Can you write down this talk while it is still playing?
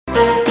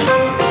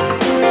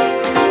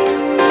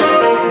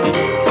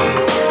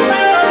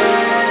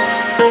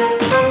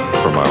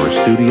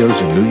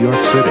studios in New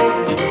York City.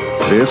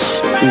 This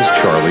is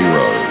Charlie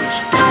Rose.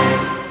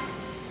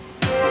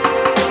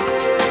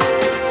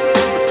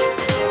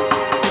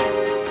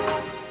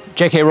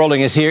 J.K.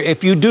 Rowling is here.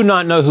 If you do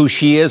not know who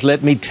she is,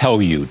 let me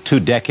tell you. 2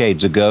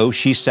 decades ago,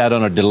 she sat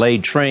on a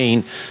delayed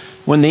train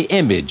when the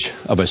image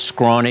of a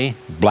scrawny,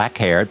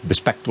 black-haired,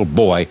 bespectacled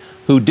boy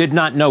who did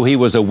not know he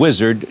was a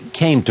wizard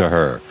came to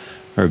her.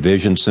 Her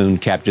vision soon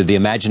captured the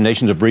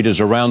imaginations of readers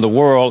around the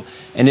world,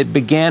 and it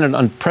began an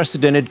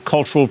unprecedented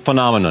cultural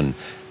phenomenon.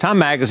 Time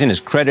magazine has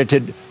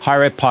credited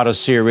Harry Potter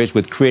series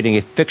with creating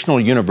a fictional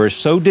universe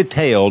so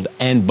detailed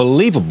and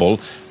believable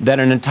that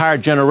an entire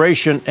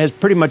generation has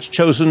pretty much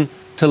chosen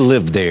to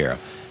live there.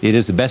 It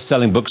is the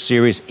best-selling book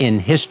series in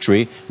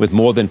history, with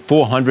more than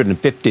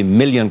 450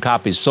 million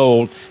copies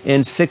sold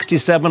in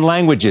 67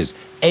 languages.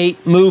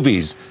 8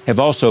 movies have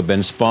also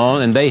been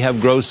spawned, and they have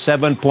grossed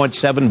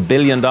 $7.7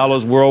 billion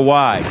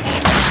worldwide.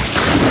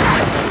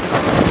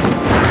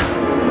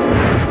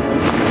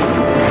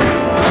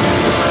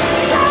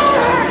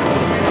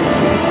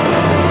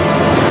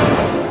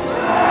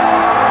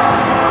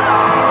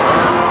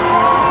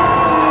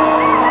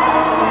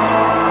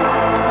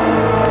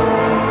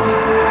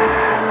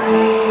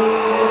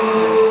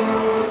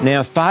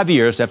 Now, 5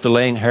 years after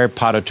laying Harry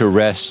Potter to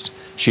rest,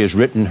 she has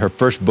written her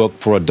first book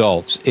for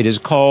adults. It is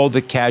called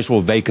The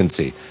Casual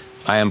Vacancy.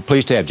 I am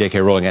pleased to have J.K.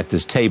 Rowling at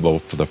this table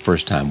for the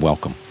first time.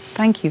 Welcome.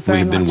 Thank you very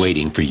much. We've been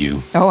waiting for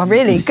you. Oh,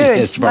 really? Good.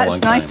 Yes, for a long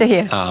That's nice time. to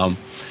hear.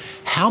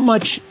 How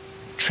much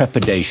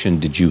trepidation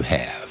did you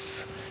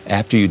have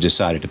after you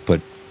decided to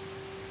put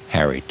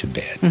Harry to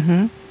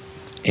bed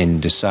in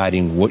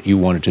deciding what you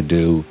wanted to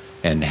do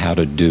and how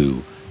to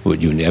do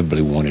what you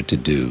inevitably wanted to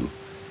do,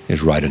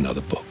 is write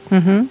another book?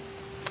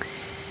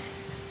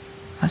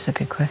 That's a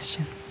good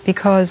question,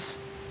 because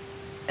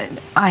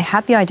I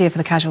had the idea for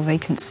The Casual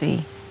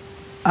Vacancy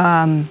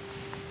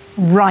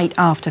right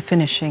after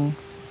finishing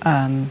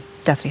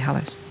Deathly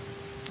Hallows.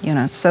 You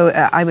know, so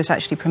I was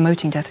actually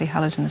promoting Deathly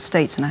Hallows in the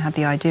States, and I had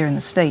the idea in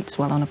the States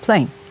while on a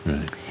plane.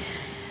 Right.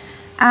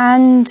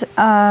 And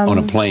on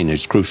a plane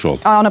is crucial.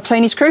 On a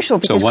plane is crucial,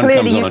 because so one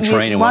clearly comes on a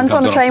train and one's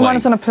one on a comes train, on a plane.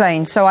 one's on a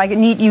plane. So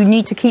you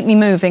need to keep me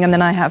moving, and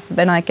then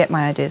I get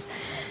my ideas.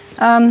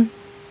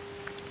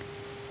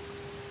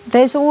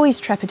 There's always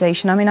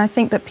trepidation. I mean, I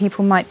think that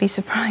people might be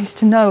surprised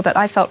to know that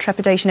I felt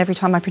trepidation every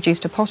time I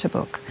produced a Potter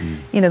book.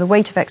 You know, the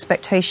weight of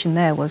expectation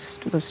there was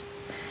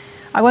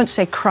I won't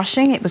say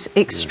crushing. It was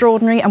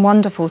extraordinary and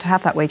wonderful to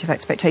have that weight of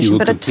expectation. You were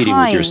but competing at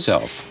times, with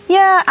yourself.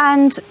 Yeah,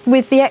 and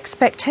with the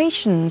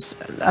expectations,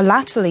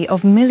 latterly,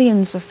 of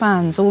millions of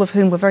fans, all of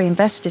whom were very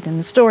invested in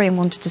the story and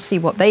wanted to see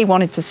what they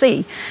wanted to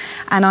see.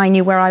 And I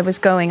knew where I was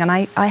going, and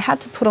I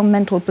had to put on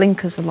mental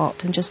blinkers a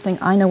lot and just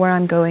think, I know where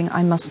I'm going,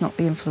 I must not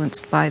be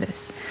influenced by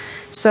this.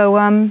 So,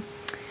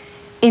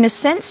 in a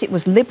sense, it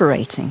was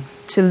liberating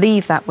to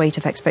leave that weight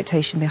of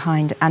expectation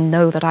behind and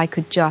know that I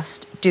could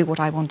just do what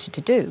I wanted to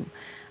do.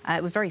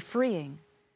 It was very freeing.